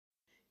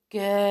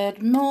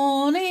Good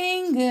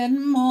morning, good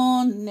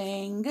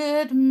morning,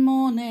 good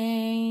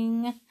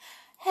morning.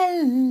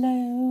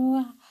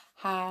 Hello,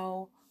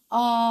 how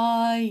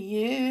are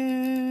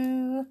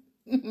you?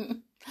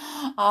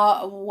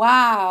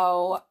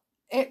 Wow,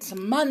 it's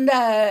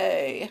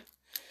Monday.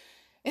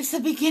 It's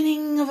the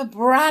beginning of a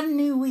brand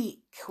new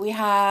week. We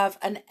have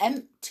an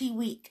empty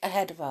week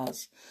ahead of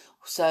us.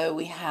 So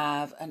we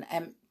have an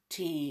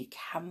empty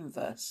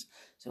canvas.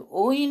 So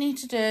all you need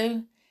to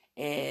do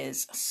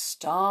is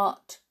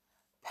start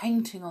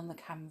painting on the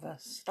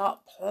canvas.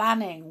 Start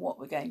planning what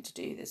we're going to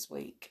do this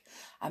week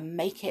and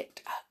make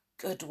it a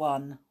good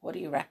one. What do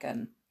you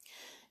reckon?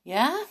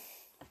 Yeah?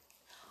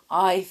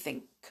 I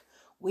think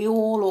we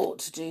all ought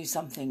to do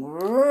something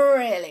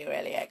really,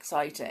 really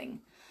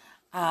exciting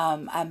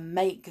and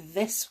make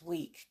this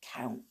week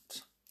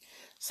count.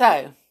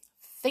 So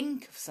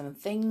think of some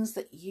things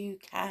that you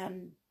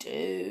can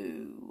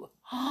do.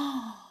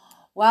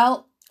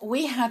 Well,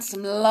 we had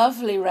some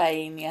lovely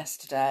rain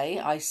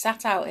yesterday. I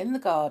sat out in the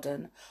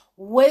garden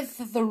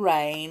with the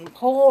rain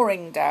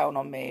pouring down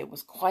on me. It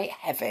was quite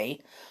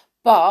heavy,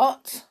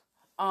 but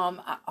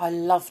I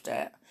loved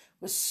it. It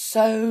was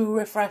so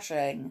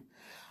refreshing.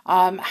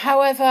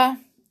 However,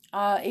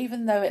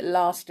 even though it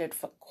lasted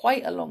for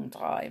quite a long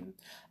time,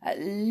 at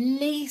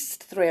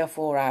least 3 or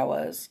 4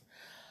 hours,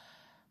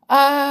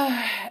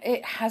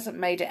 it hasn't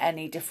made it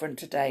any different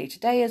today.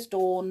 Today has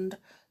dawned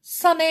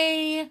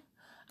sunny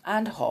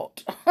and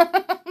hot.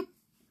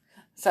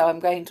 So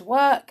I'm going to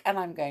work and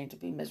I'm going to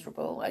be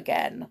miserable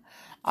again.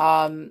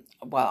 Well,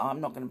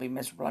 I'm not going to be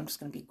miserable. I'm just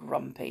going to be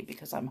grumpy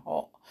because I'm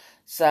hot.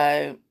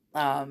 So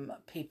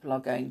people are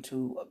going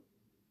to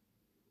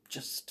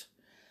just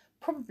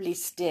probably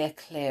steer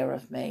clear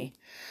of me.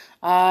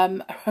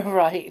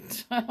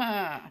 Right.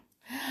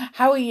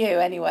 How are you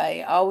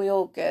anyway? Are we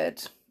all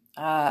good?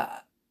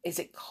 Is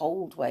it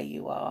cold where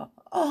you are?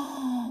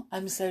 Oh,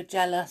 I'm so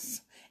jealous.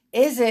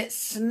 Is it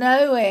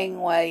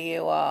snowing where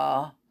you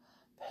are?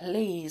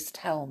 Please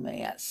tell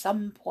me at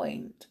some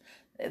point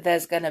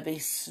there's going to be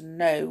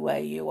snow where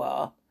you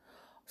are.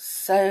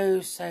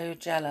 So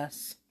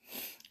jealous.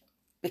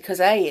 Because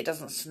A, it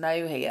doesn't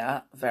snow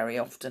here very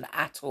often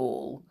at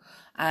all.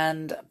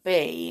 And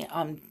B,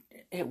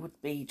 it would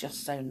be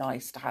just so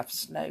nice to have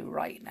snow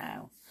right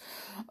now.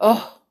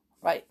 Oh,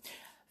 right.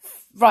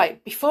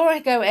 Right, before I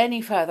go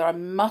any further, I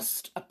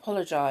must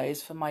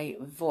apologise for my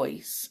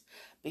voice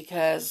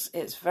because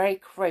it's very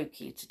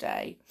croaky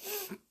today.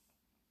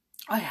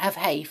 I have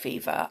hay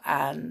fever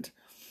and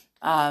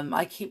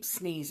I keep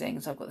sneezing,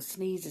 so I've got the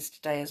sneezes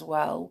today as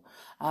well.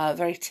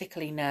 Very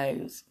tickly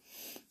nose.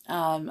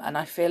 And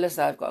I feel as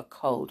though I've got a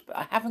cold, but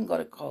I haven't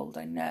got a cold,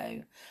 I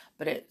know.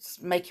 But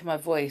it's making my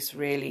voice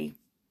really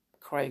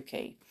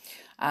croaky.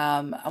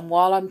 And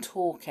while I'm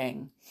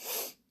talking,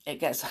 it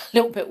gets a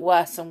little bit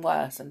worse and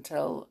worse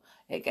until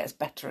it gets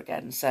better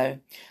again. So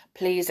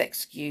please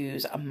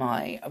excuse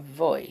my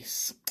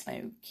voice.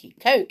 Okie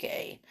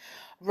dokie.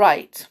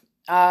 Right.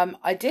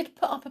 I did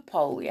put up a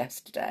poll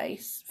yesterday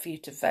for you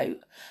to vote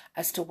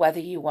as to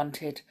whether you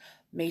wanted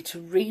me to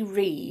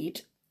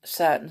reread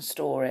certain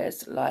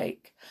stories,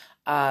 like,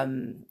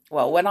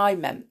 well, what I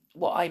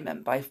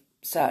meant by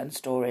certain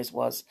stories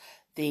was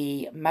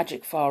the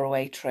Magic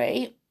Faraway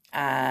Tree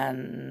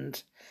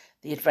and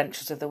The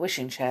Adventures of the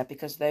Wishing Chair,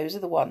 because those are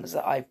the ones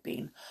that I've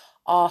been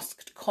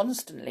asked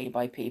constantly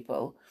by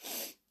people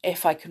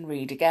if I can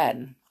read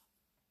again.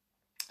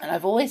 And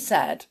I've always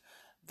said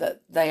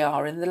that they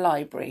are in the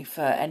library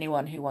for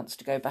anyone who wants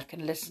to go back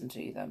and listen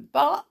to them.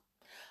 But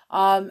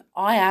I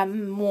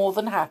am more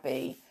than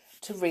happy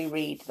to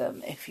reread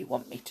them if you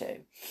want me to.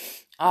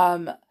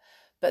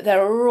 But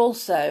there are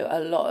also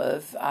a lot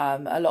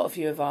of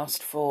you have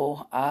asked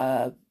for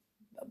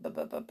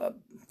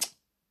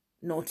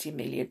Naughty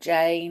Amelia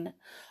Jane,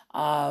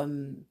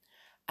 and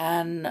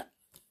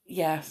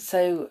yeah,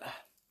 so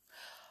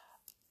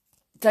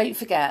don't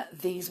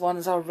forget these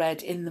ones are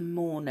read in the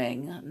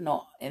morning,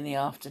 not in the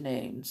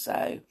afternoon.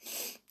 So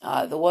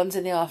the ones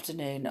in the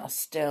afternoon are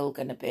still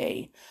going to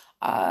be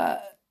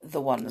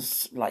the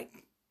ones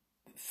like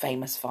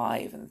Famous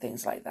Five and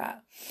things like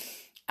that,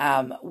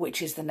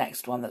 which is the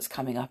next one that's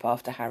coming up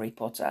after Harry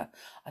Potter.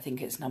 I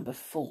think it's number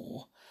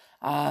 4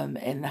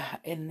 in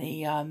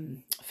the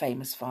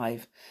Famous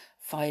Five.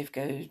 5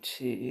 go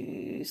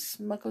to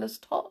Smuggler's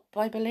Top,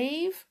 I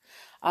believe.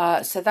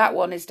 So that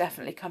one is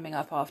definitely coming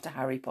up after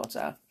Harry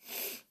Potter.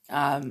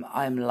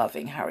 I'm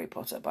loving Harry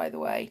Potter, by the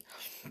way.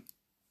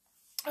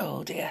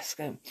 Oh dear.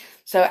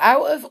 So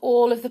out of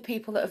all of the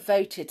people that have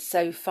voted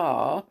so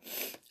far,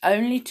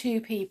 only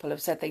 2 people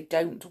have said they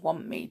don't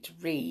want me to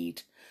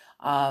read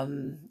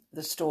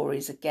the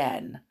stories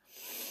again.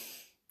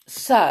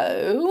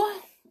 So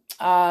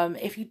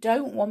if you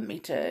don't want me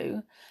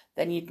to,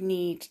 then you'd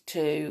need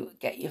to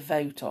get your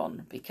vote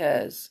on,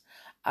 because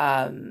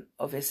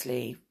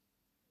obviously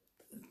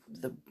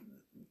the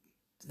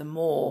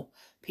more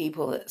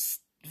people that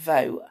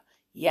vote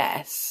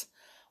yes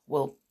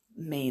will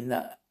mean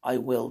that I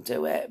will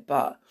do it,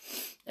 but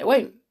it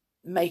won't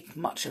make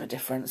much of a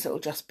difference. It'll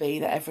just be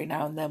that every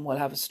now and then we'll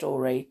have a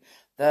story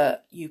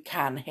that you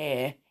can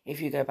hear if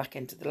you go back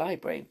into the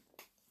library.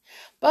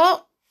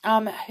 But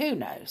who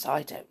knows?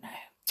 I don't know.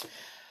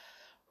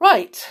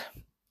 Right.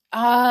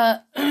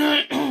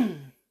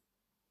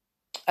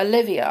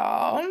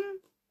 Olivia,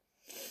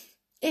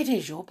 it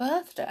is your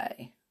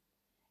birthday.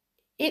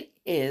 It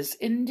is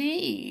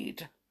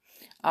indeed.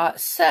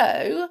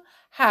 So,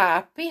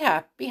 happy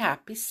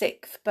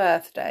 6th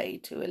birthday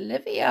to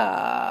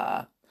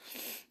Olivia.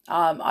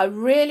 I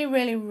really,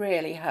 really,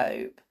 really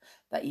hope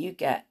that you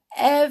get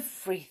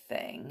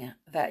everything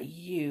that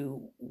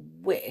you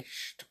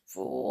wished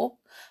for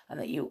and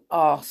that you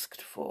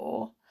asked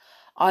for.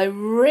 I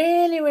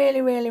really,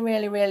 really, really,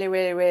 really, really,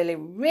 really, really,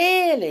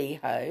 really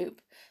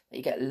hope that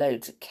you get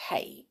loads of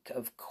cake,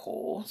 of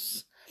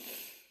course.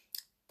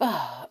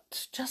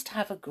 But just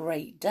have a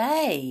great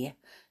day.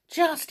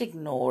 Just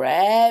ignore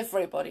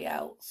everybody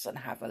else and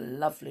have a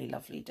lovely,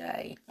 lovely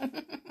day.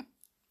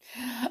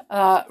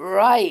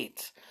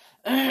 Right.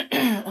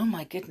 Oh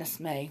my goodness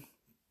me.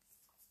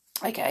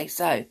 Okay,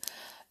 so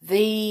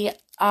the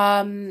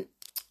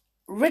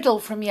riddle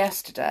from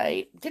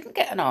yesterday, didn't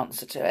get an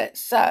answer to it,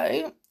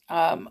 so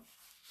I'm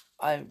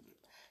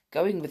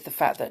going with the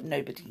fact that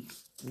nobody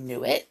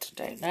knew it.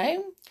 Don't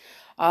know.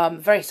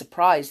 Very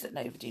surprised that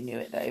nobody knew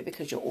it though,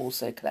 because you're all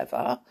so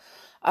clever.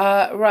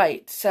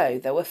 Right, so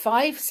there were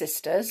 5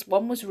 sisters.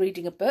 One was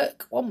reading a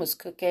book, one was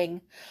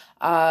cooking,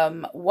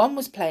 one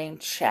was playing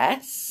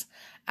chess,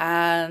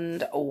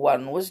 and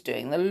one was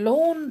doing the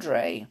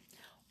laundry.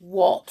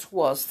 What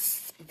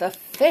was the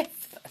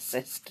 5th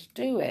sister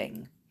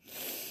doing?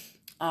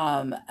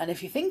 And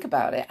if you think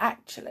about it,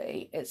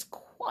 actually, it's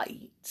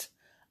quite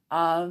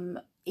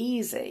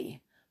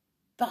easy,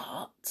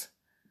 but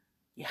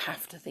you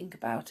have to think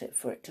about it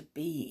for it to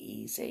be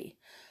easy.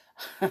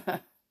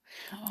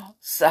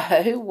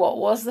 So, what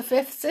was the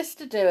 5th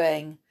sister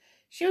doing?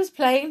 She was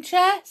playing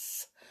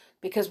chess,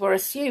 because we're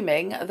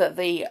assuming that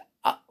the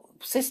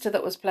sister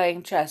that was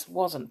playing chess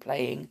wasn't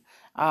playing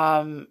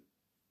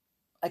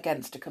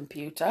against a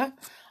computer.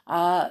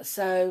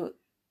 So,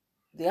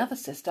 the other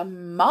sister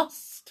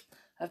must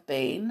have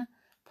been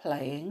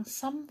playing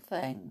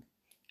something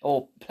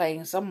or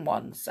playing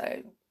someone.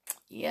 So,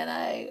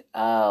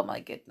 oh my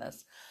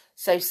goodness.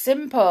 So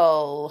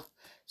simple.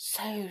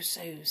 So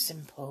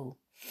simple.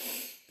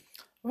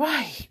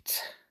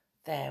 Right.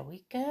 There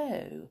we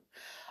go.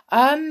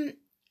 I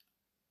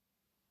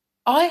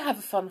have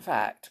a fun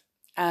fact,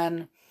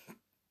 and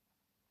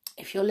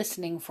if you're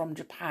listening from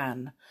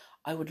Japan,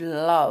 I would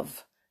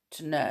love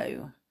to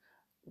know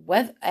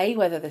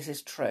whether this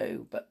is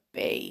true, but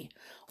B,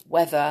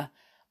 whether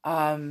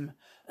the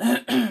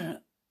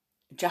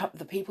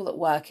people that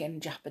work in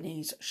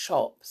Japanese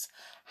shops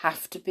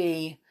have to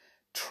be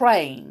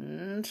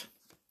trained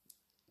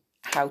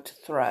how to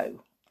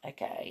throw,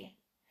 okay?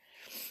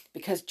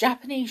 Because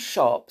Japanese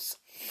shops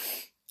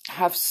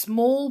have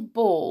small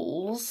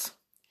balls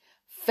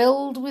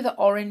filled with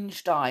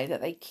orange dye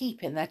that they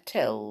keep in their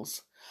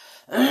tills.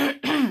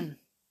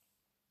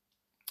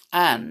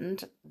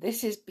 And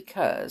this is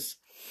because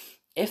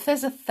if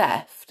there's a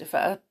theft, if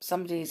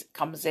somebody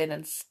comes in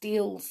and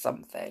steals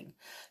something,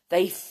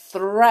 they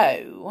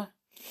throw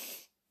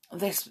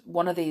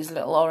one of these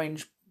little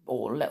orange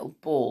or little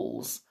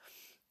balls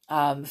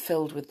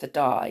filled with the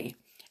dye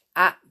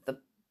at the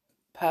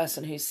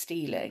person who's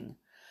stealing,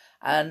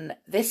 and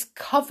this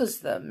covers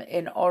them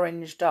in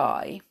orange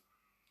dye,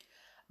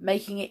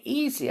 making it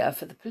easier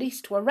for the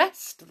police to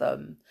arrest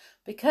them,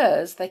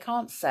 because they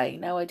can't say,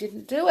 no, I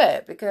didn't do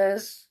it,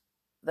 because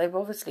they've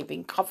obviously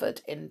been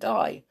covered in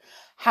dye.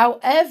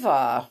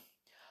 However,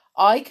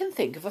 I can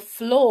think of a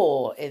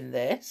flaw in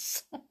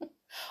this.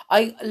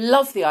 I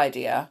love the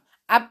idea,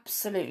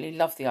 absolutely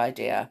love the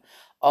idea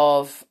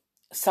of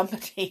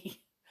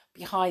somebody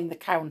behind the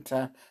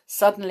counter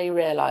suddenly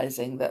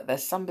realising that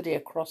there's somebody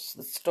across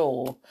the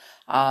store,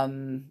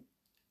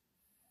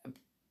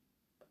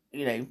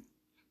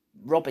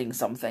 robbing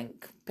something,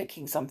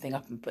 picking something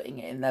up and putting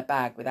it in their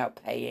bag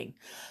without paying.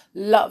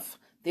 Love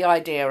the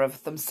idea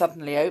of them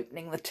suddenly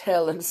opening the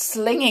till and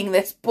slinging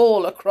this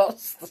ball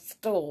across the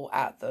store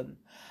at them,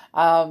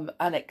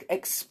 and it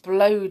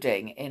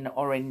exploding in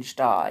orange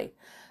dye.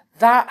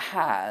 That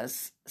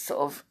has sort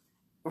of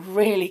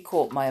really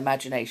caught my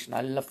imagination.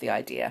 I love the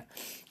idea.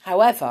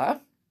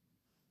 However,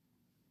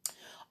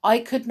 I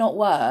could not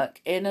work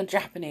in a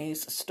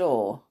Japanese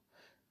store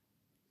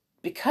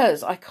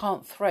because I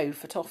can't throw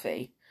for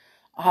toffee.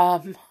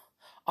 I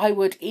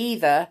would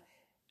either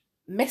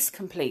miss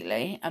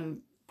completely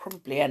and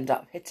probably end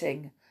up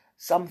hitting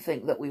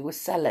something that we were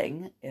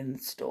selling in the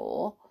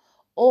store,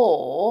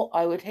 or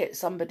I would hit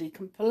somebody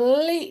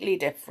completely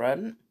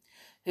different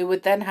who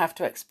would then have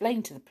to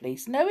explain to the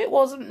police, no, it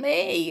wasn't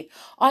me.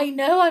 I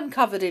know I'm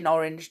covered in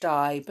orange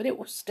dye, but it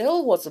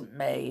still wasn't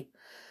me.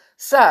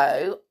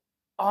 So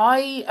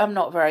I am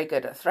not very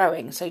good at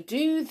throwing. So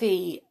do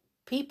the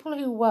people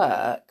who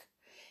work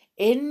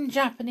in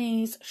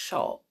Japanese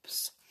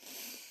shops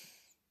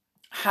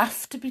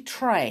have to be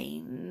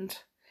trained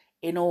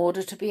in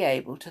order to be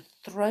able to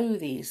throw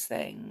these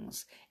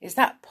things? Is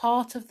that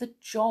part of the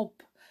job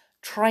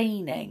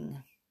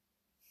training?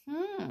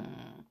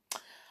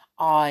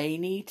 I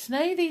need to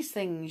know these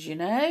things, you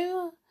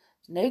know.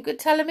 It's no good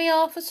telling me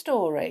half a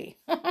story.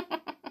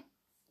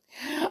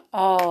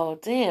 Oh,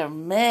 dear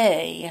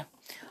me.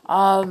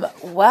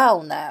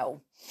 Well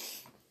now.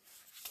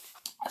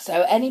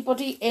 So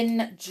anybody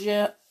in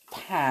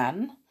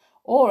Japan,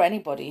 or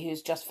anybody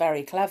who's just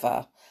very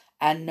clever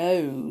and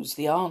knows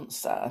the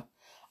answer,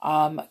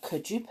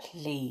 could you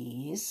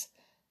please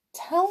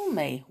tell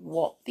me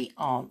what the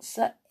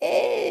answer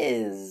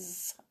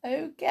is?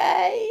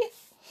 Okay.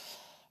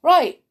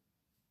 Right.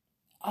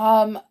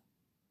 I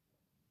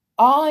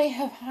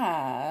have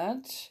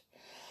had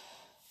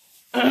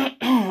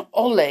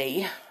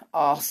Ollie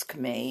ask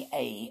me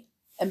a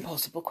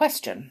impossible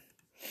question.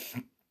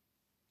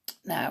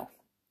 Now,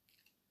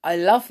 I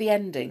love the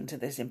ending to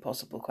this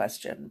impossible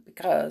question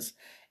because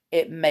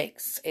it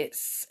makes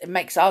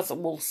us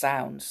all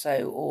sound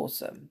so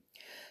awesome.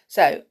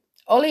 So,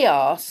 Ollie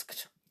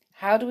asked,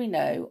 how do we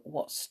know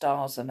what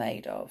stars are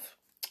made of?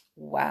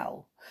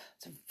 Well,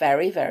 it's a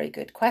very, very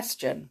good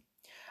question.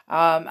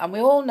 And we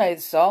all know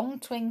the song,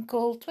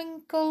 Twinkle,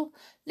 Twinkle,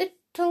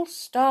 Little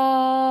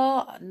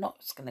Star. I'm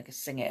not going to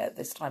sing it at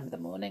this time of the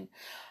morning.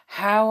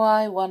 How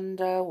I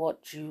wonder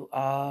what you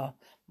are.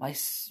 My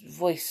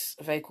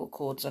vocal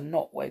cords are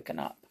not woken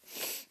up.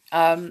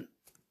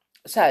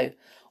 So,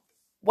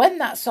 when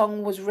that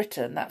song was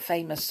written, that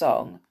famous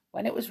song,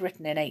 when it was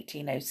written in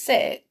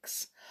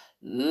 1806,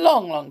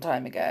 long, long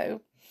time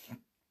ago,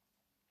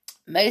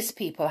 most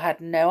people had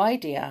no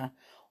idea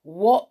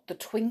what the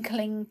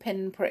twinkling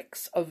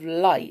pinpricks of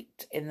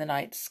light in the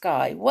night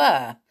sky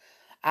were,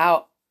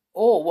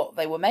 or what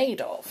they were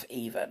made of,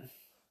 even.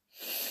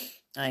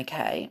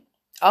 Okay.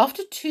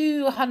 After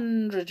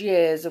 200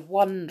 years of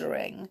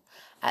wondering,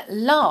 at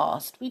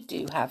last we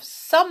do have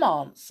some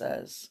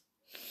answers.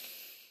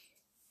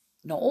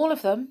 Not all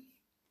of them,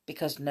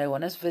 because no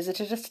one has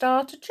visited a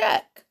star to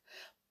check.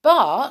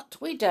 But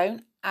we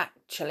don't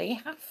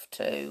actually have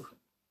to.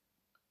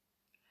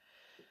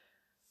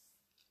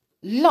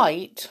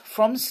 Light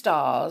from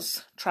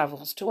stars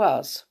travels to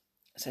us.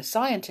 So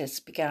scientists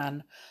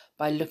began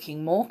by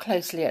looking more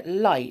closely at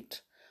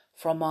light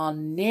from our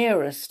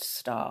nearest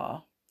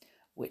star,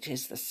 which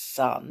is the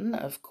sun,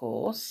 of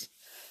course.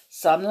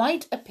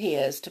 Sunlight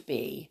appears to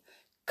be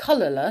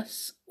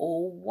colourless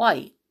or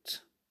white,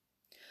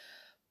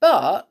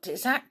 but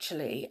it's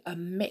actually a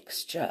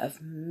mixture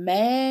of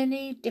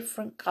many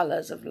different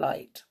colours of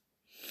light.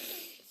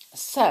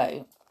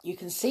 So you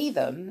can see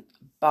them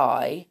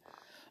by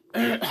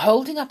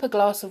holding up a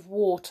glass of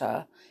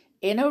water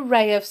in a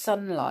ray of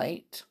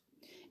sunlight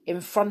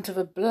in front of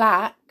a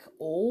black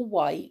or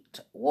white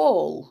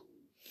wall.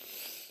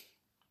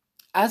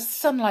 As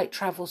sunlight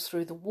travels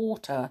through the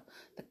water,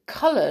 the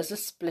colours are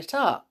split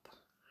up.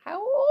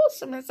 How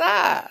awesome is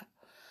that?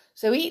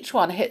 So each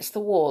one hits the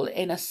wall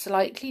in a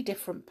slightly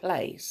different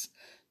place,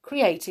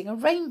 creating a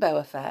rainbow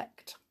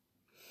effect.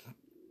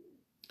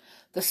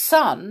 The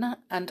sun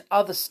and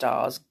other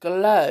stars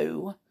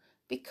glow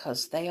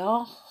because they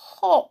are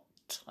hot,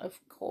 of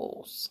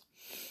course.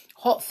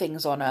 Hot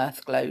things on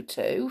Earth glow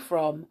too,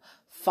 from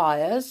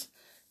fires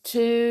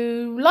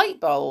to light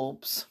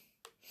bulbs.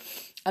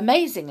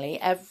 Amazingly,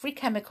 every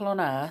chemical on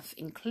Earth,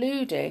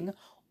 including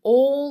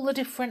all the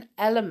different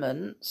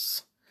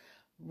elements,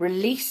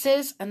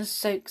 releases and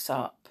soaks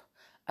up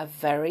a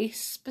very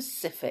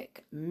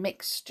specific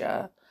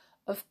mixture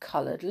of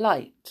coloured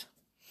light.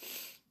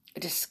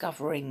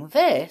 Discovering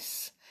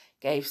this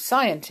gave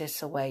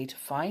scientists a way to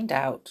find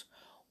out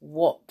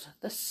what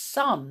the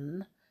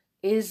sun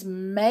is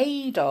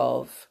made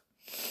of.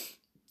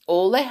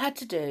 All they had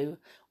to do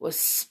was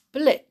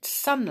split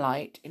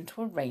sunlight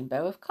into a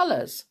rainbow of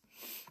colours.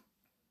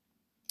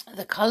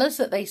 The colours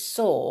that they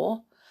saw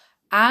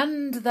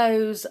and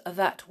those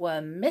that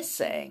were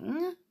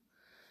missing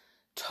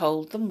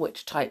told them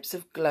which types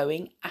of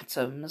glowing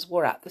atoms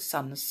were at the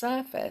sun's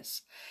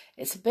surface.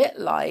 It's a bit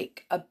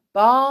like a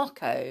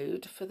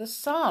barcode for a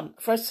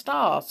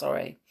star.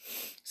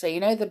 So you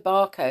know the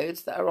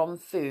barcodes that are on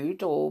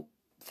food or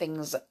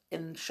things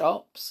in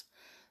shops?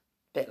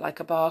 A bit like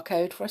a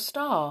barcode for a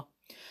star.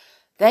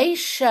 They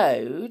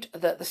showed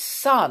that the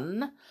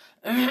sun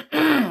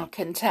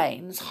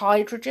contains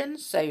hydrogen,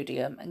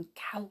 sodium and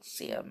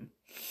calcium,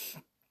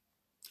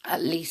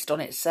 at least on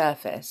its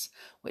surface,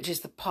 which is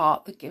the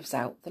part that gives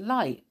out the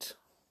light.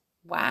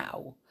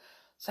 Wow.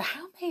 So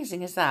how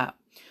amazing is that?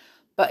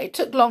 But it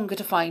took longer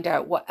to find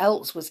out what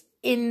else was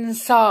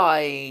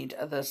inside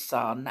the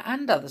sun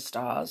and other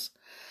stars.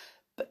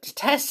 But to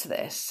test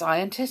this,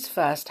 scientists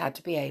first had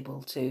to be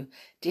able to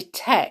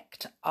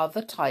detect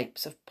other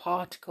types of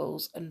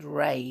particles and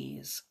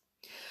rays.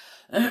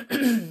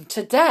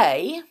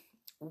 Today,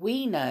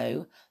 we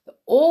know that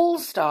all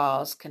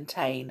stars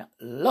contain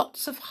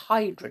lots of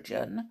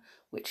hydrogen,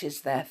 which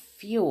is their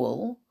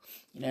fuel,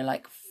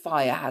 like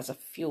fire has a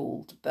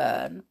fuel to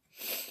burn,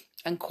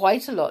 and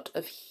quite a lot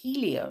of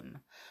helium,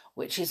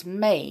 which is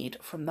made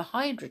from the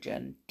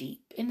hydrogen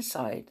deep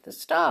inside the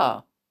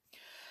star.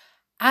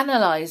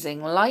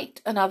 Analysing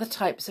light and other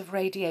types of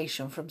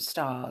radiation from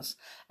stars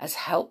has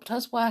helped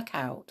us work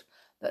out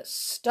that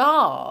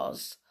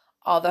stars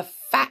are the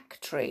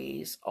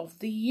factories of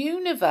the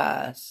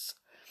universe,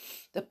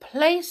 the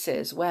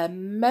places where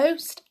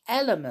most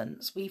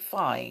elements we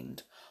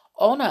find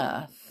on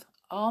Earth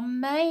are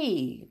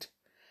made.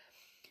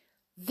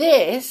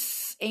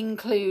 This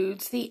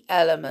includes the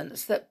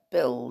elements that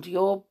build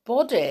your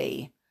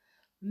body,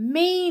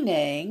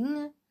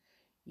 meaning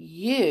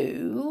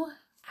you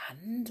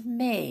and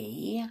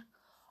me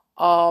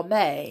are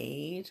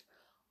made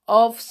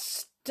of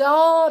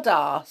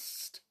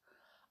stardust.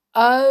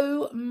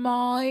 Oh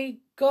my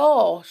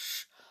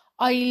gosh,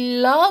 I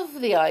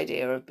love the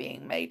idea of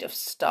being made of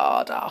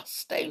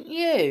stardust, don't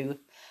you?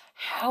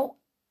 How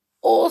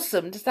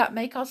awesome does that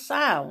make us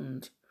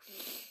sound?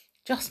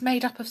 Just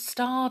made up of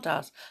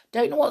stardust.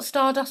 Don't know what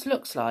stardust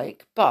looks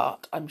like,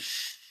 but I'm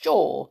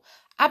sure,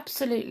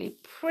 absolutely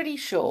pretty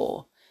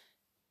sure,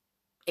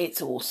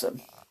 it's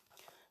awesome.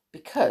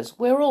 Because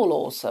we're all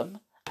awesome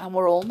and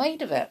we're all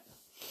made of it.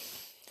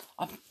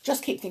 I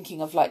just keep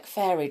thinking of like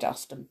fairy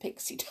dust and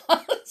pixie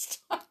dust.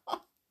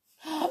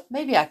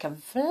 Maybe I can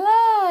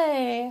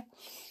fly.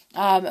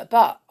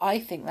 But I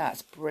think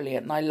that's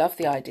brilliant. And I love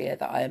the idea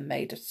that I am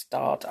made of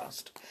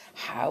stardust.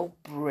 How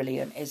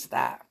brilliant is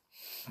that?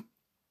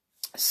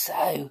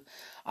 So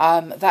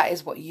that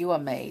is what you are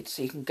made.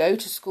 So you can go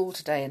to school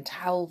today and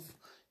tell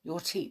your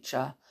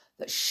teacher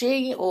that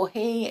she or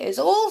he is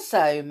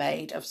also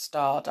made of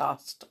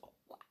stardust.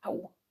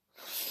 Wow.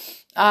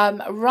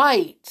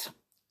 Right.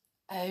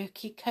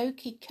 Okie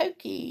dokie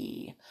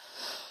cokey.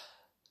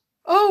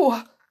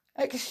 Oh,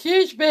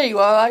 excuse me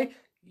while I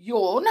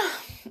yawn.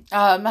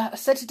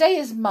 So today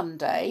is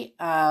Monday.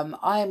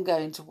 I am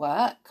going to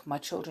work. My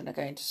children are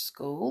going to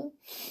school.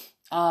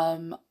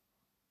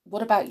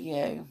 What about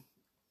you?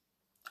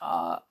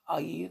 Are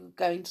you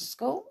going to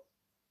school?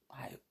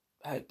 I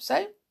hope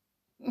so.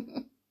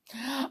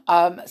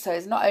 So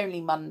it's not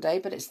only Monday,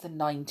 but it's the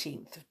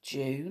 19th of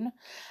June.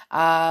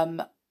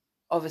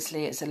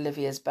 Obviously, it's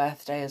Olivia's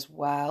birthday as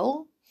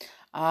well.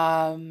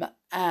 And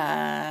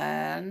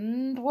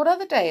what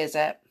other day is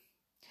it?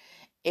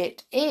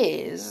 It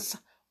is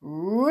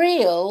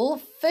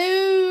Real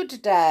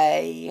Food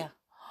Day.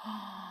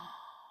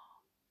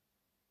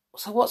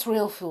 So what's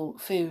Real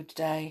Food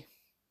Day?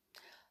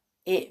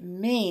 It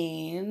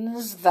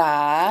means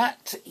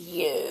that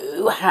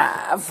you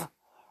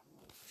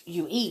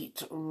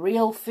eat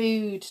real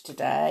food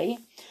today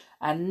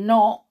and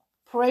not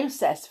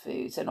processed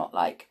food. So not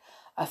like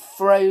a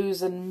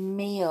frozen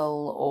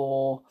meal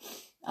or,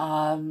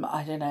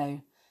 I don't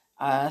know,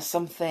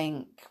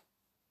 something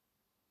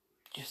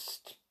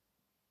just,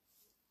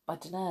 I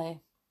don't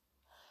know,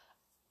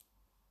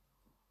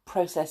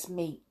 processed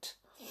meat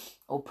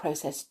or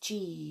processed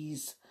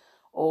cheese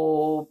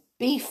or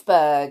beef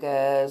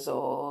burgers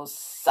or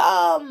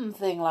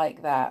something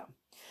like that.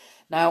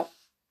 Now,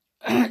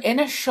 in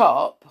a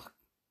shop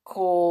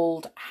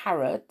called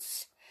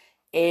Harrods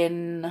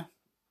in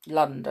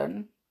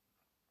London,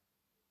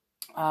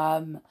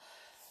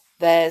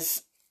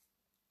 there's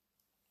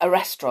a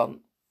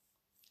restaurant,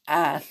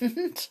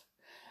 and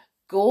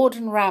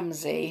Gordon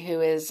Ramsay,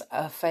 who is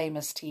a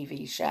famous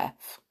TV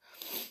chef,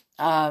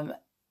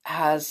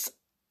 has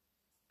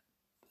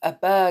a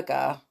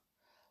burger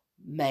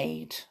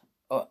made,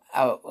 or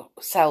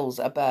sells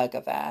a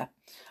burger there.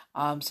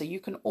 So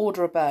you can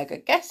order a burger.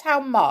 Guess how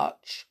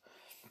much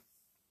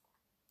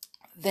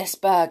this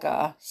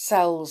burger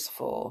sells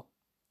for?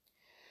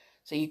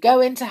 So you go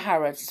into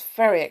Harrods, it's a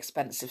very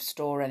expensive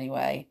store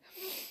anyway,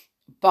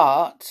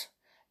 but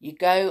you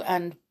go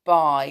and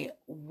buy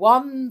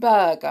one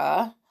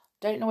burger.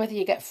 Don't know whether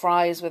you get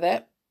fries with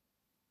it,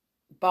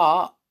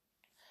 but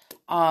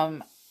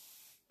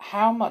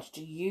how much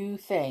do you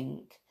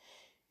think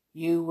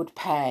you would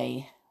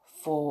pay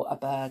for a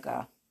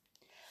burger?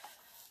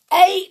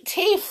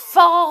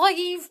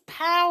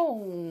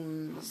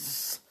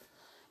 £85.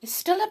 It's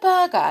still a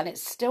burger and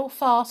it's still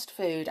fast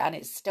food and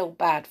it's still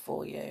bad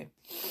for you.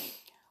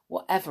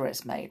 Whatever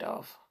it's made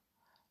of.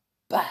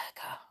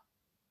 Burger.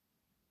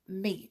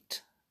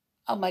 Meat.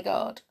 Oh my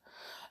God.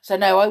 So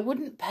no, I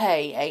wouldn't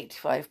pay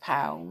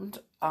 £85.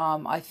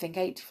 I think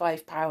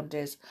 £85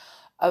 is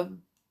a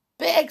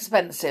bit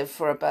expensive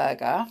for a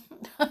burger.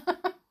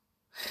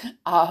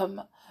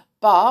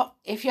 But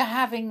if you're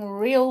having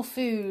Real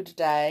Food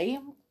Day,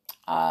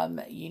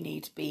 you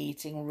need to be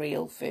eating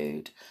real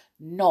food,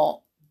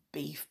 not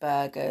beef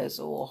burgers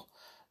or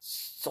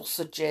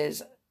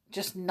sausages,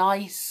 just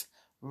nice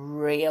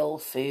real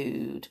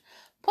food,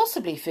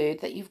 possibly food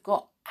that you've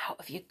got out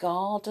of your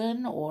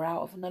garden or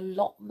out of an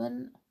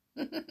allotment.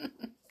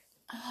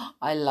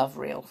 I love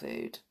real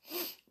food,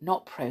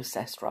 not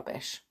processed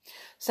rubbish.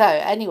 So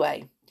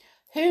anyway,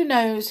 who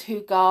knows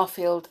who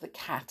Garfield the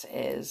cat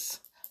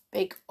is?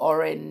 Big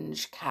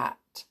orange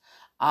cat,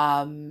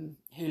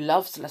 who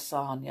loves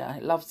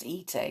lasagna, loves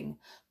eating,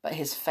 but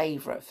his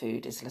favourite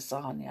food is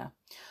lasagna.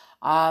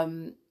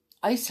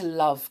 I used to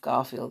love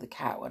Garfield the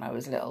cat when I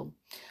was little,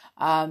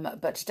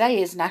 but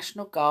today is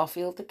National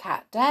Garfield the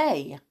Cat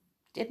Day.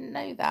 Didn't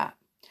know that.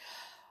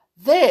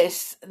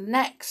 This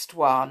next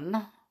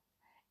one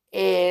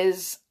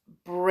is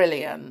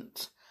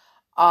brilliant.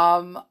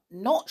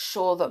 Not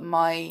sure that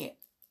my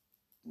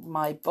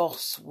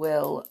boss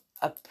will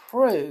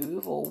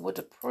approve or would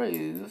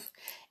approve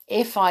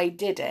if I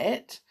did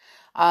it.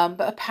 But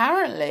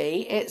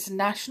apparently it's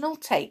National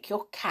Take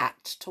Your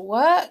Cat to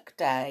Work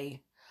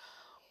Day.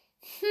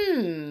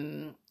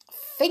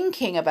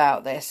 Thinking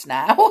about this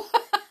now,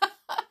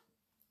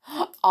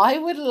 I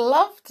would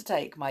love to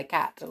take my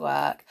cat to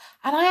work.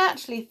 And I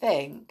actually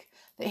think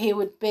that he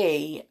would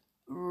be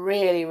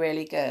really,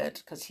 really good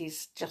because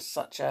he's just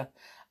such a,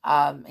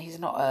 he's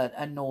not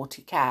a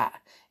naughty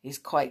cat. He's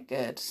quite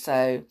good.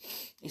 So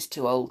he's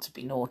too old to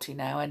be naughty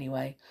now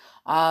anyway.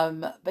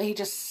 But he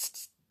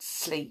just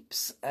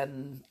sleeps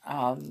and,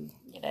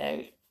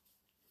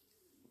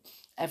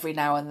 every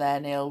now and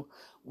then he'll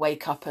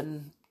wake up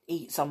and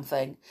eat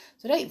something.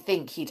 So I don't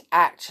think he'd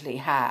actually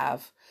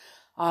have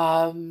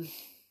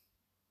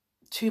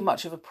too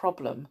much of a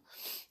problem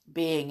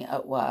being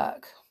at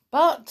work.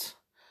 But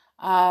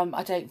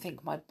I don't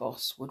think my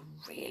boss would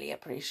really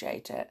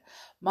appreciate it.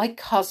 My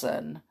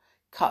cousin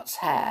cuts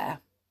hair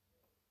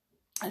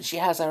and she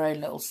has her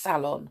own little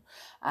salon.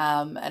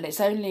 And it's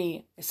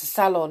a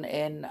salon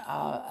in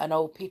an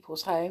old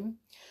people's home.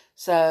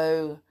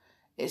 So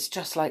it's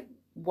just like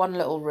one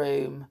little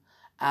room,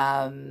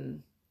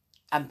 and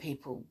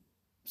people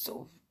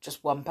sort of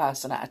just one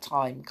person at a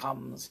time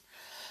comes.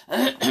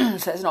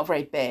 So it's not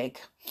very big.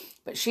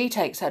 But she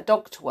takes her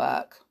dog to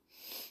work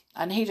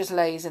and he just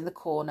lays in the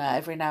corner.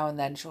 Every now and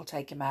then she'll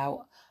take him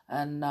out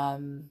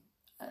and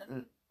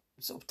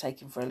sort of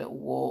take him for a little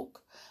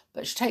walk.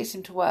 But she takes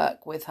him to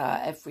work with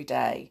her every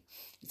day.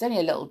 He's only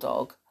a little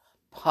dog,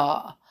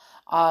 but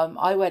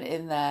I went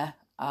in there.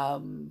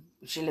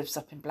 She lives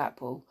up in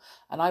Blackpool,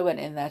 and I went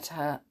in there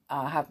to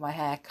have my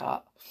hair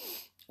cut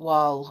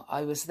while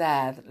I was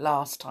there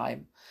last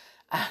time.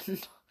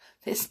 And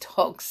this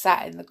dog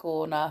sat in the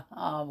corner,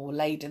 or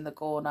laid in the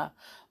corner,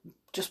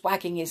 just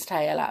wagging his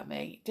tail at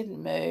me.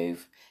 Didn't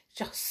move.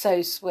 Just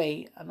so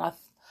sweet. And I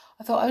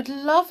thought I'd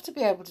love to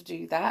be able to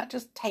do that.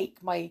 Just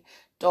take my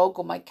dog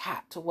or my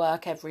cat to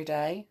work every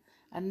day.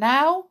 And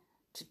now,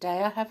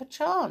 today I have a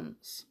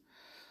chance.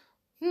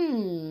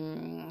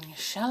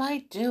 Shall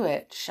I do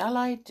it? Shall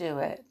I do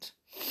it?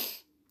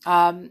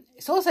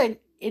 It's also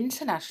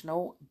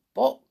International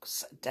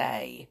Box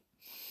Day.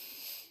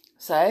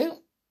 So,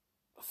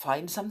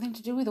 find something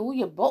to do with all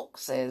your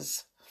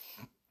boxes.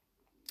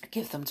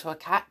 Give them to a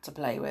cat to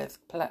play with.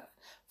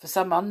 For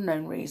some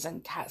unknown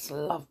reason, cats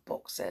love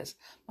boxes.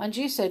 Mind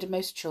you, so do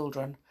most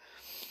children.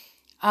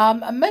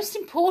 And most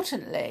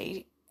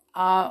importantly,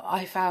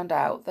 I found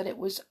out that it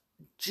was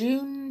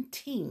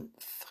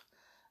Juneteenth.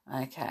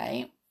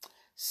 Okay,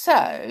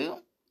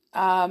 so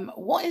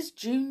what is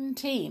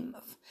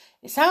Juneteenth?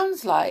 It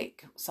sounds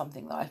like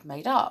something that I've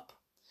made up.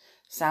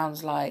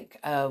 Sounds like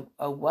a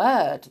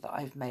word that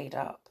I've made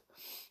up.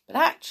 But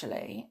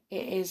actually,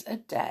 it is a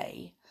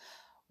day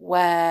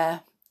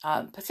where,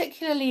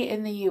 particularly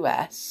in the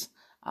US,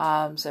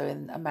 so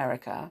in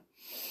America,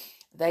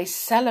 they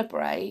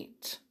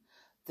celebrate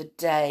the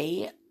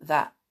day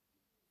that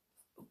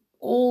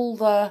all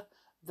the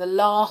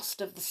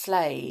last of the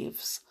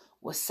slaves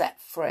were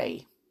set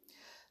free.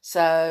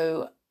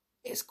 So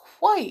it's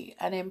quite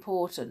an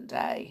important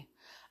day.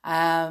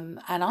 And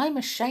I'm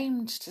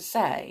ashamed to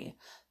say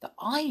that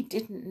I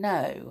didn't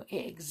know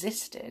it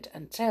existed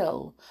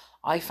until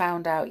I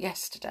found out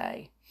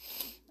yesterday.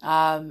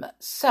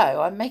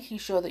 So I'm making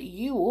sure that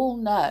you all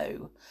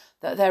know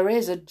that there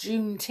is a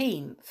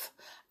Juneteenth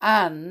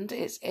and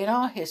it's in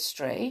our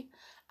history,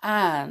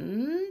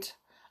 and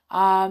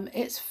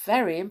it's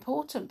very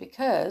important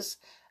because,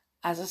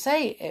 as I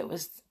say, it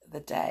was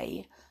the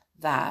day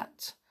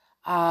that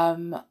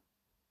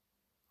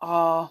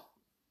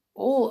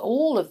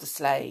all of the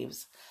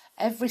slaves,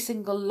 every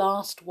single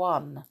last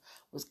one,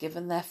 was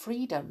given their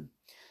freedom.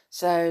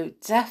 So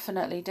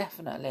definitely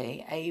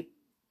a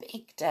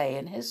big day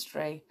in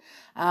history.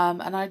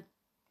 And I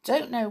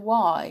don't know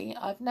why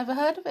I've never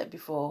heard of it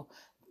before.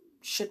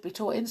 Should be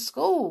taught in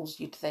schools,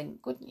 you'd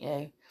think, wouldn't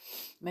you?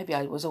 Maybe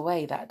I was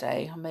away that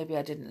day, or maybe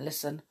I didn't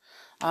listen.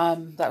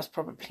 That was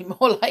probably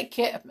more like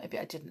it. Maybe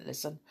I didn't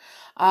listen.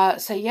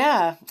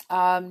 Juneteenth.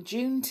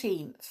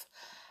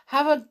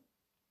 Have a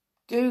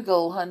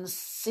Google and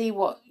see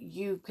what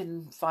you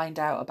can find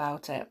out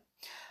about it.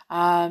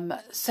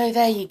 So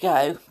there you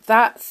go.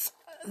 That's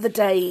the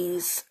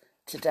days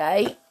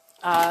today.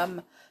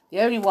 The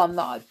only one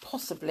that I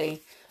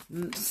possibly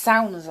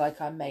sounds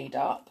like I made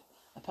up,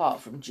 apart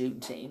from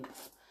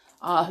Juneteenth,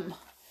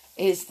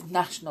 is the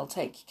National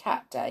Take Your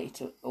Cat Day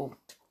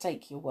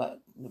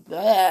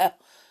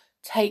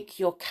take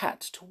your cat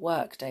to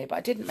work day. But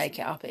I didn't make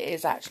it up. It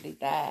is actually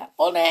there.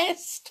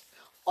 Honest.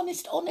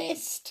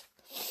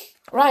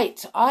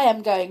 Right, I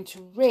am going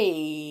to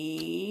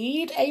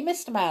read a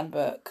Mr. Man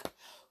book.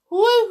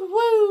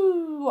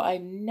 Woo! I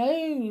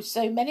know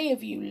so many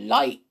of you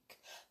like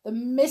the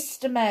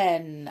Mr.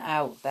 Men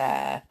out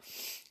there.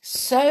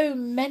 So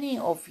many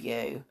of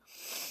you.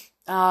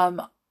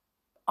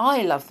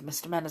 I love the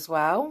Mr. Men as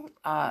well.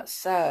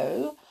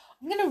 So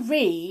I'm going to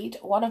read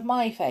one of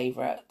my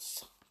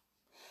favourites.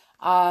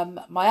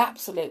 My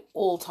absolute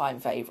all-time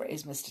favourite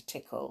is Mr.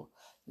 Tickle.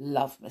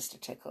 Love Mr.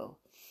 Tickle.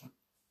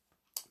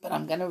 But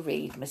I'm going to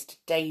read Mr.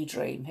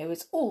 Daydream, who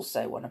is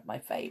also one of my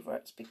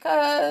favourites,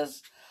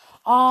 because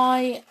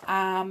I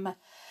am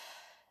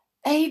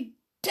a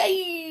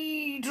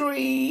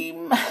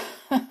daydream.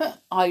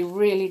 I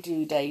really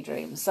do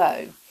daydream.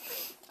 So,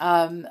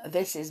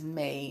 this is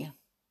me.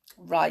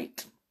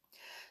 Right.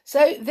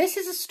 So, this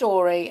is a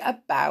story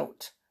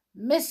about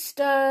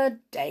Mr.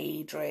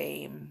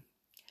 Daydream.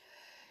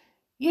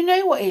 You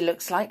know what he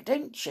looks like,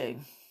 don't you?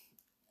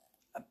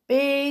 A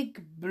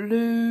big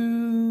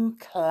blue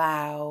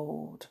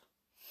cloud.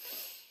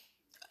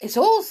 It's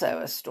also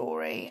a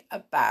story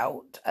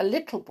about a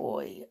little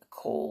boy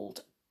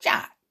called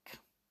Jack.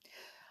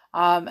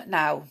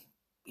 Now,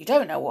 you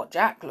don't know what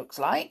Jack looks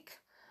like.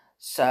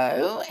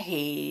 So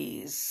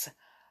he's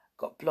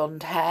got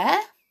blonde hair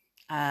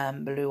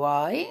and blue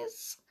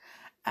eyes,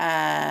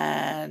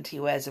 and he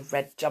wears a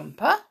red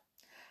jumper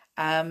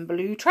and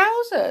blue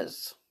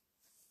trousers.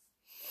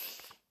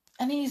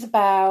 And he's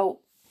about,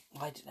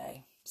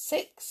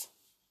 6.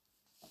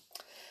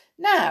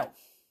 Now,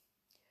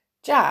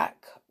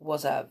 Jack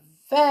was a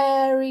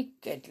very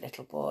good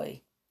little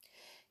boy.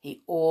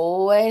 He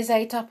always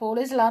ate up all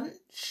his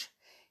lunch.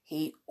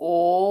 He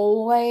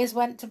always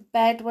went to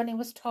bed when he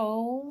was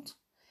told.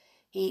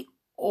 He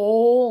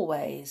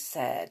always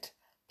said,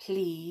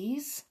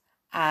 please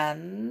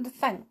and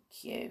thank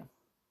you.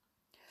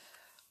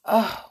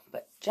 Oh,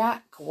 but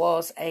Jack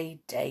was a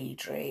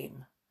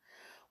daydream.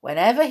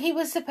 Whenever he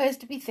was supposed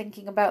to be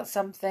thinking about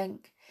something,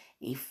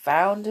 he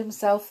found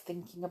himself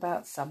thinking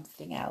about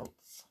something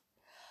else.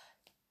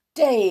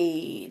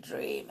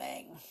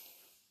 Daydreaming.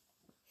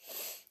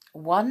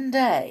 One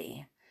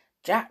day,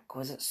 Jack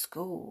was at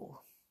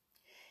school.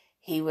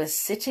 He was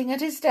sitting at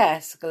his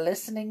desk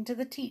listening to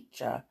the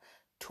teacher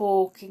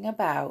talking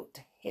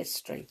about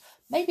history.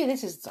 Maybe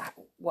this is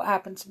what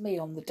happened to me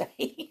on the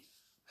day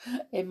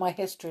in my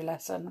history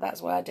lesson.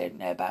 That's why I don't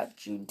know about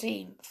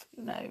Juneteenth.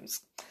 Who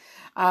knows?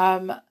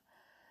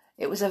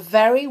 It was a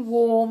very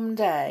warm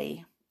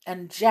day,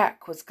 and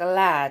Jack was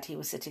glad he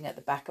was sitting at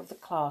the back of the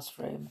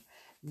classroom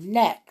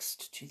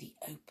next to the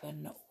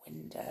open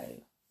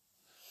window.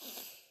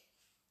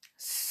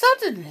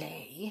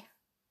 Suddenly,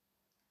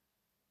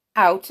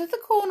 out of the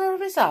corner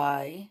of his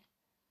eye,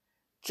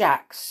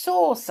 Jack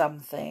saw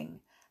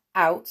something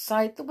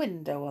outside the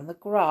window on the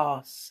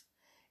grass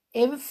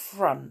in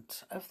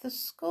front of the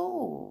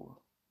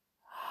school.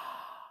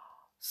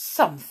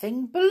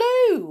 Something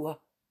blue.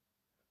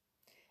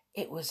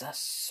 It was a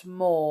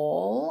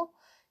small,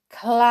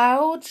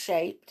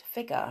 cloud-shaped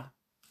figure.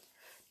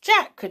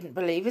 Jack couldn't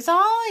believe his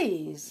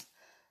eyes.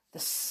 The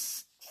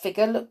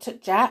figure looked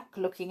at Jack,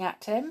 looking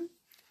at him,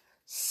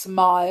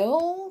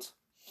 smiled,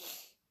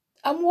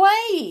 and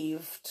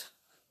waved.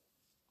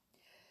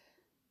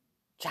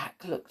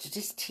 Jack looked at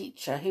his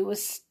teacher, who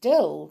was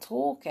still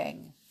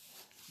talking.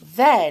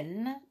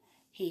 Then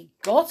he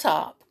got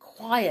up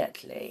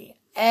quietly,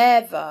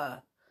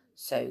 ever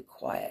so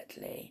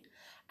quietly,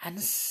 and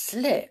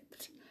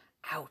slipped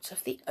out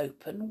of the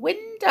open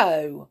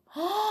window.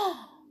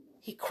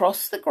 He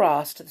crossed the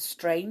grass to the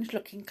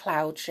strange-looking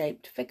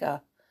cloud-shaped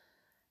figure.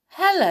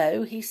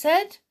 "Hello," he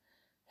said.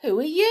 "Who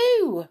are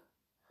you?"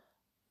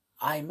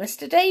 "I'm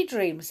Mr.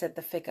 Daydream," said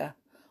the figure.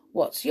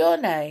 "What's your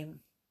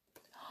name?"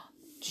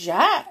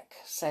 "Jack,"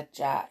 said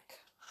Jack.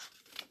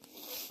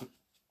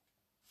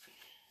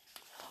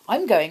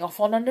 "I'm going off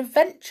on an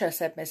adventure,"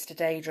 said Mr.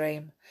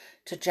 Daydream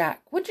to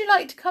Jack. "Would you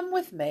like to come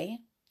with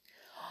me?"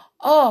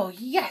 "Oh,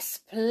 yes,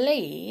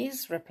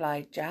 please,"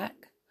 replied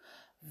Jack.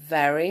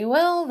 "Very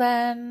well,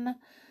 then,"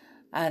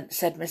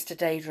 said Mr.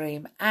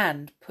 Daydream,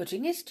 and,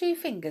 putting his 2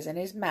 fingers in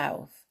his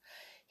mouth,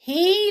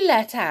 he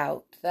let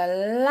out the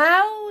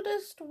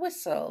loudest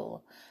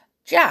whistle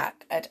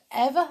Jack had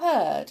ever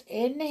heard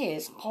in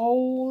his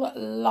whole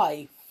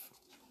life.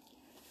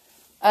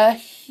 A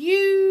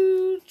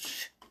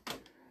huge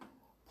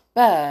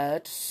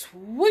bird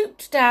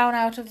swooped down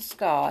out of the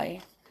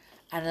sky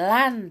and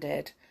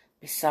landed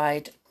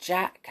beside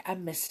Jack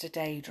and Mr.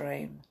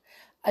 Daydream.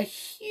 A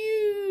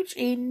huge,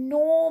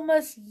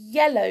 enormous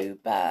yellow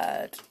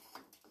bird.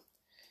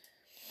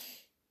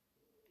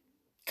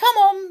 "Come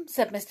on,"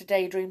 said Mr.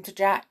 Daydream to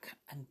Jack,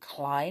 and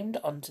climbed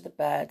onto the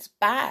bird's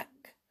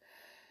back.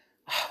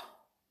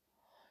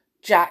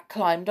 Jack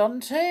climbed on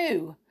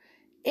too.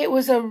 It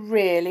was a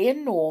really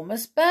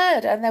enormous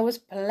bird, and there was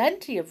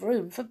plenty of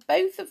room for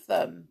both of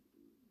them.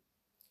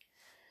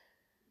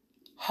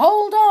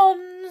 "Hold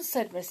on,"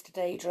 said Mr.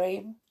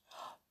 Daydream.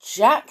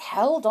 Jack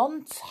held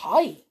on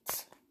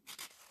tight.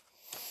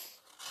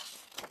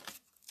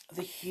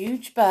 The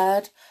huge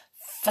bird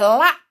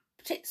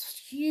flapped its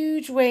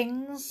huge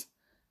wings,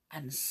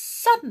 and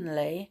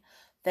suddenly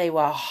they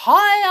were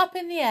high up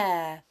in the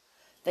air.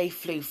 They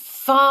flew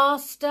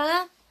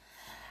faster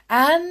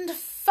and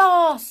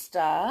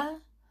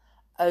faster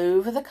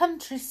over the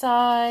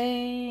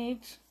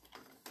countryside.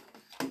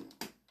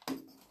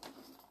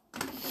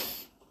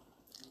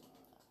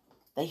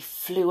 They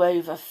flew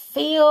over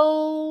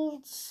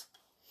fields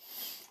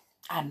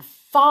and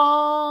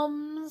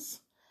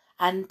farms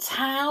and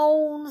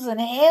towns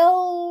and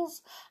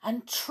hills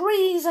and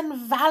trees and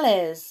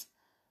valleys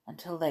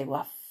until they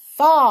were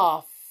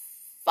far,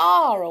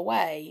 far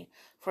away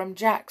from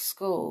Jack's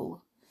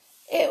school.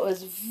 It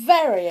was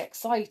very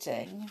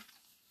exciting.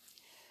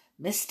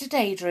 Mr.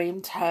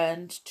 Daydream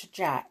turned to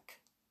Jack.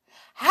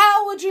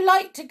 "How would you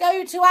like to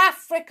go to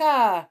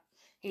Africa?"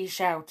 he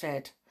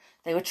shouted.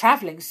 They were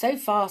travelling so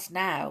fast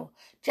now,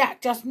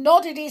 Jack just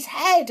nodded his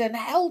head and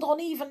held on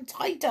even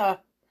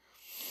tighter.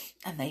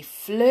 And they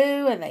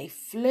flew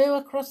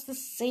across the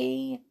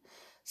sea.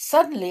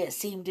 Suddenly it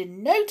seemed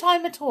in no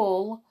time at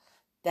all,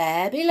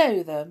 there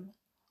below them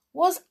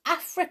was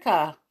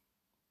Africa.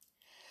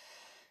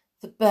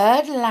 The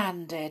bird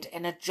landed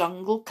in a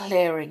jungle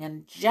clearing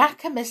and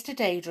Jack and Mr.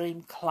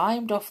 Daydream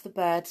climbed off the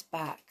bird's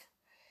back.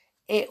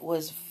 It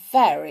was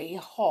very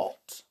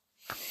hot.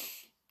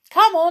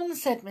 "Come on,"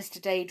 said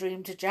Mr.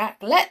 Daydream to Jack,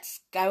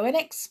 "let's go and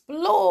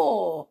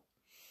explore."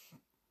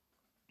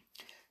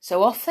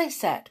 So off they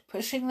set,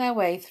 pushing their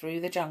way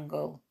through the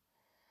jungle.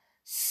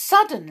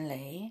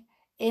 Suddenly,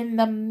 in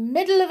the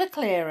middle of a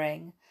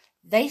clearing,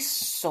 they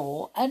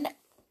saw an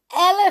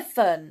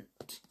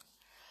elephant.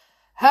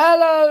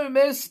 "Hello,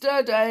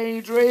 Mr.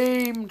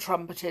 Daydream,"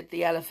 trumpeted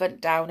the elephant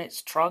down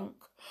its trunk.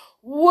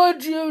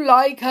 "Would you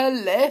like a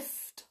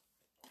lift?"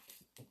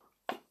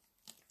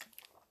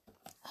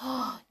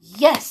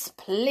 "Yes,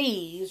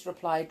 please,"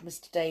 replied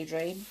Mr.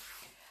 Daydream.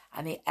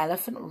 And the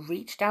elephant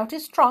reached out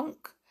his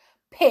trunk,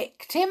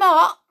 picked him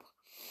up,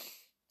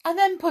 and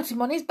then put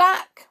him on his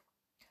back.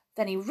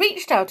 Then he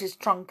reached out his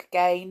trunk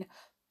again,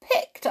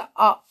 picked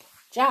up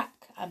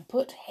Jack, and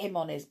put him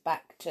on his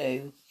back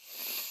too.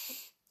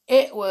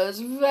 It was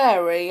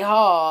very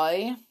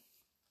high.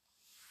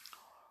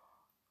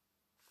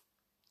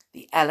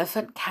 The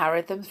elephant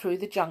carried them through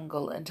the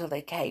jungle until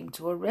they came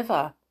to a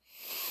river.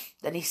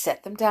 Then he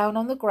set them down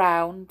on the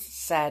ground,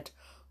 said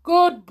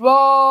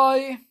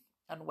 "Goodbye,"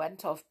 and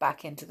went off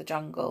back into the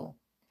jungle.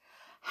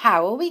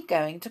 "How are we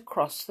going to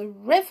cross the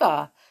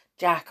river?"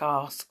 Jack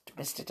asked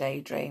Mr.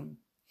 Daydream.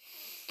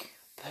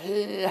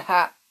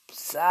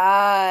 "Perhaps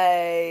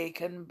I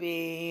can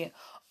be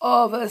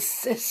of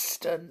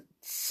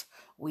assistance,"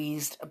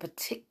 wheezed a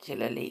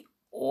particularly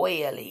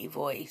oily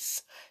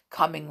voice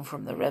coming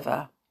from the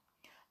river.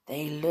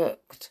 They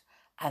looked,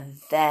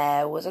 and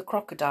there was a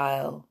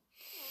crocodile.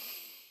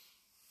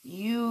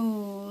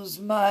 "Use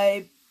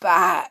my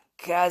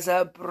back as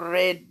a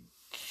bridge,"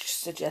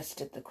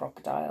 suggested the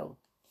crocodile.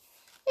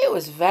 It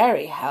was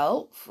very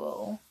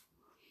helpful.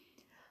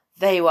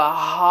 They were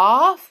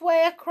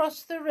halfway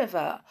across the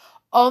river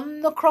on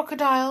the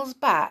crocodile's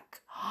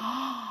back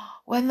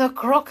when the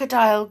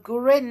crocodile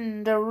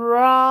grinned a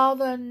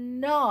rather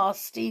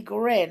nasty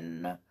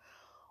grin,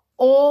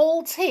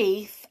 all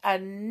teeth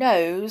and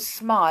no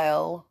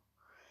smile.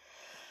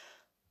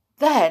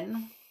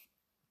 Then,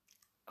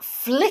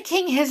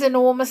 flicking his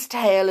enormous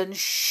tail and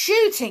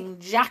shooting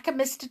Jack and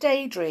Mr.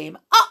 Daydream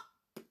up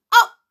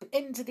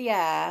into the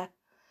air,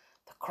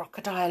 the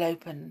crocodile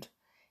opened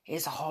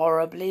his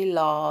horribly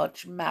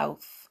large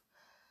mouth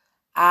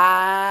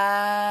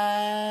and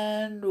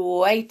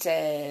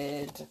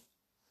waited.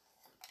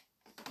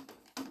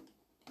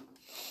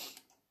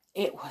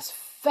 It was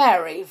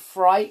very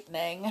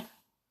frightening.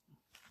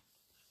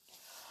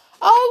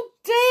 "Oh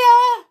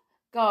dear!"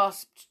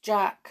 gasped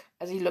Jack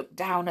as he looked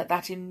down at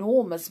that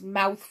enormous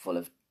mouthful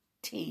of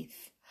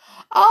teeth.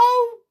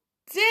 "Oh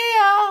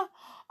dear!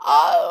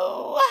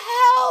 Oh,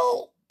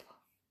 help!"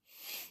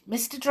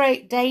 Mr.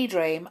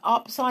 Daydream,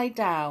 upside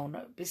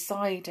down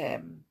beside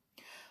him,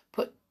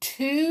 put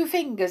 2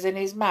 fingers in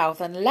his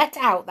mouth and let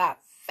out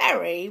that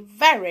very,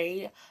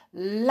 very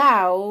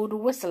loud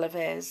whistle of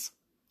his.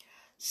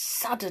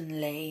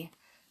 Suddenly,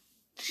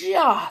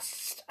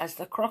 just as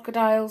the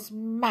crocodile's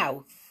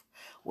mouth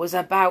was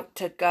about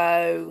to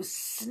go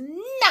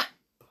snap,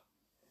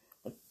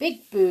 the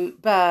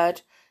big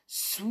bird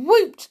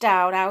swooped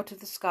down out of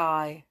the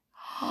sky.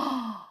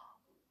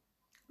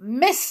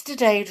 Mr.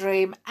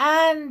 Daydream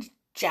and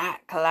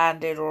Jack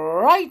landed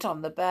right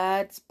on the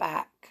bird's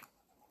back.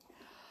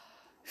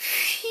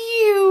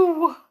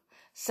 "Phew,"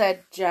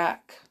 said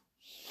Jack.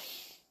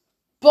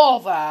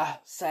 "Bother,"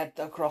 said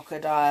the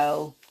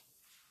crocodile.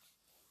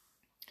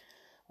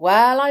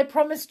 "Well, I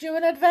promised you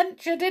an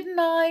adventure, didn't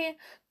I?"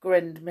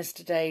 grinned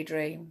Mr.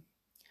 Daydream.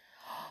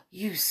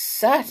 "You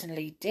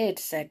certainly did,"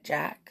 said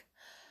Jack.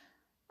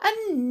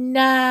 "And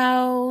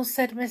now,"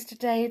 said Mr.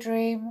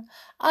 Daydream,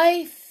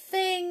 "I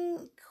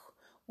think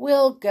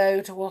we'll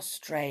go to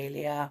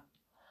Australia."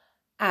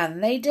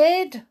 And they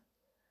did.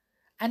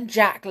 And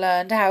Jack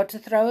learned how to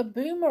throw a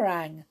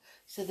boomerang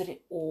so that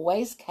it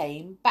always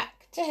came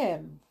back to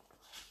him.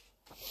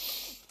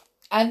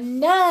 "And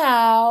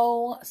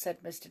now,"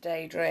 said Mr.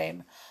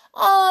 Daydream,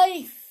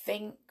 "I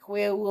think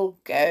we will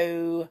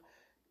go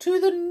to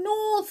the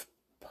North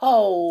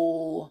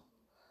Pole."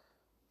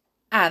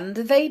 And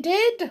they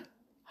did.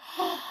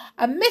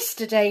 And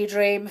Mr.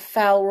 Daydream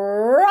fell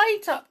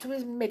right up to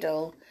his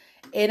middle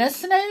in a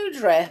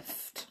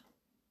snowdrift.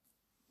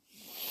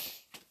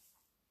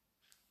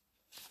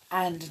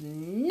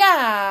 "And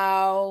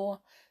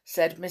now,"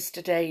 said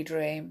Mr.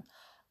 Daydream,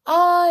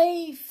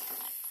 "I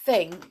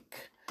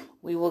think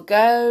we will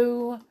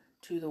go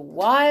to the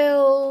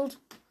Wild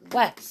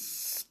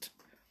West."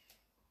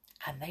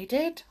 And they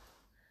did.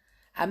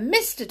 And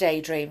Mr.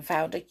 Daydream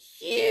found a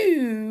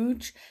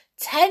huge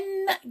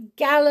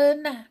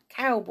 10-gallon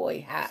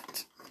cowboy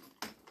hat.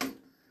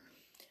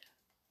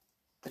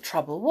 The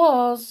trouble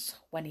was,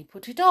 when he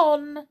put it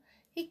on,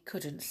 he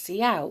couldn't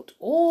see out.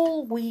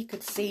 All we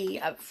could see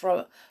of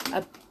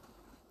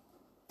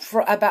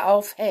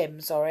him,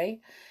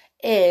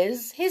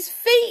 is his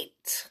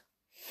feet.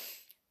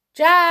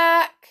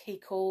 "Jack," he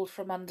called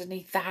from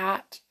underneath the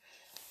hat.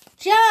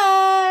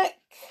 "Jack!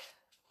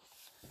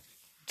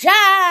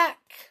 Jack!"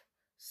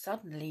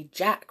 Suddenly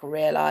Jack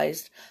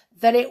realised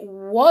that it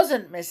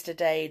wasn't Mr.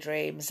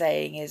 Daydream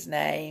saying his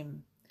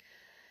name.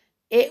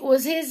 It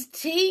was his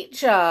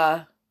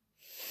teacher.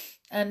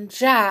 And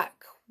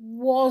Jack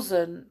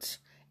wasn't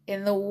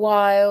in the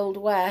Wild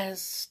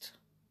West.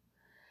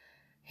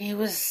 He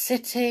was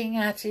sitting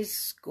at his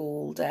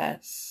school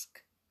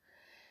desk.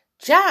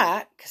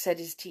 "Jack," said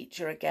his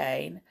teacher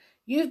again,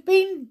 "you've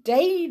been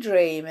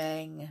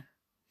daydreaming."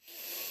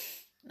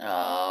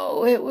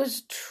 Oh, it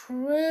was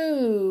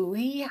true.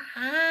 He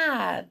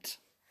had.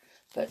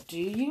 But do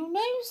you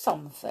know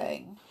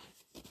something?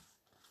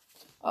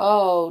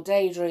 Oh,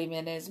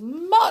 daydreaming is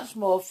much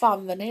more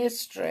fun than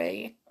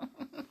history.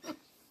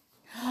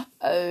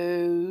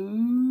 Oh,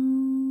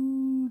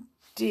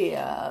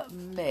 dear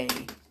me.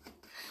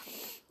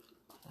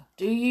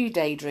 Do you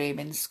daydream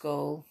in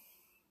school?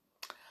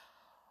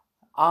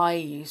 I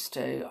used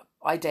to.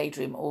 I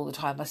daydream all the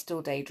time. I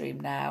still daydream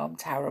now. I'm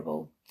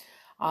terrible.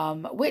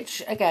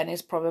 Which, again,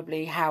 is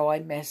probably how I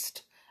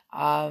missed,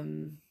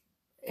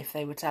 if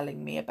they were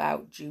telling me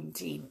about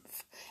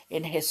Juneteenth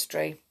in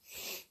history.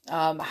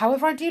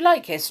 However, I do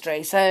like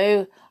history,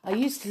 so I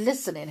used to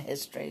listen in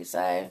history,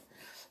 so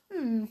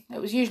it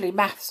was usually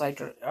maths I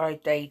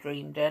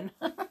daydreamed in.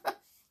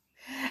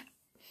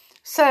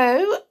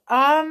 So,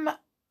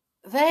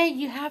 there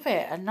you have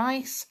it, a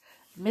nice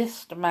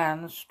Mr.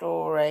 Man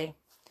story.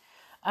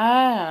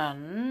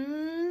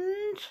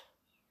 And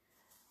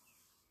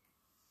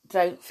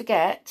don't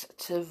forget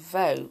to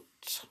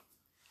vote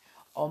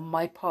on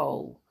my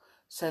poll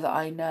so that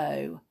I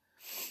know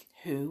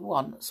who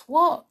wants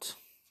what.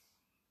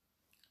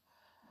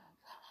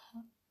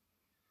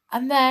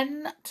 And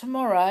then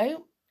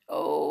tomorrow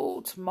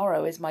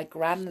is my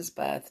gran's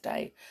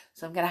birthday,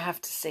 so I'm going to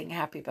have to sing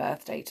happy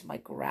birthday to my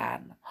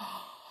gran.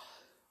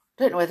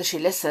 Don't know whether she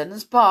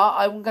listens, but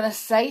I'm going to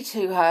say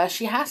to her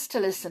she has to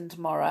listen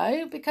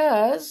tomorrow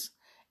because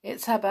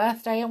it's her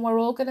birthday and we're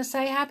all going to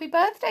say happy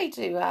birthday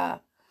to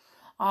her.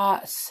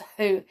 So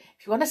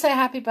if you want to say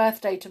happy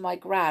birthday to my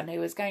gran,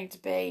 who is going to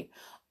be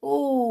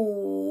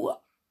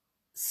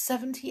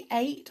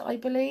 78, I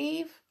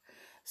believe.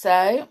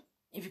 So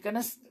if you're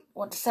going to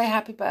want to say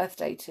happy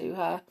birthday to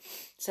her,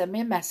 send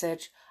me a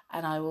message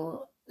and I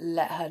will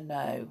let her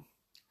know.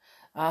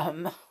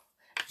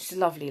 She's a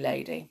lovely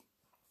lady.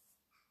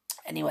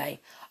 Anyway,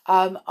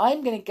 I'm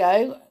going to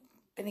go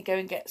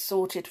and get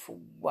sorted for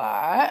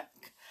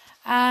work,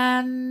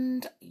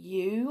 and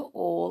you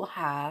all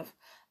have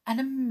an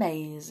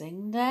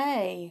amazing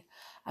day,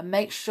 and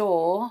make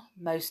sure,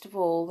 most of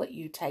all, that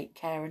you take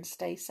care and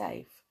stay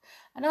safe,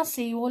 and I'll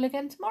see you all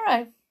again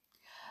tomorrow.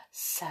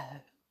 So,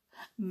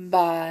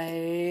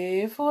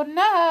 bye for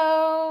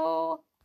now.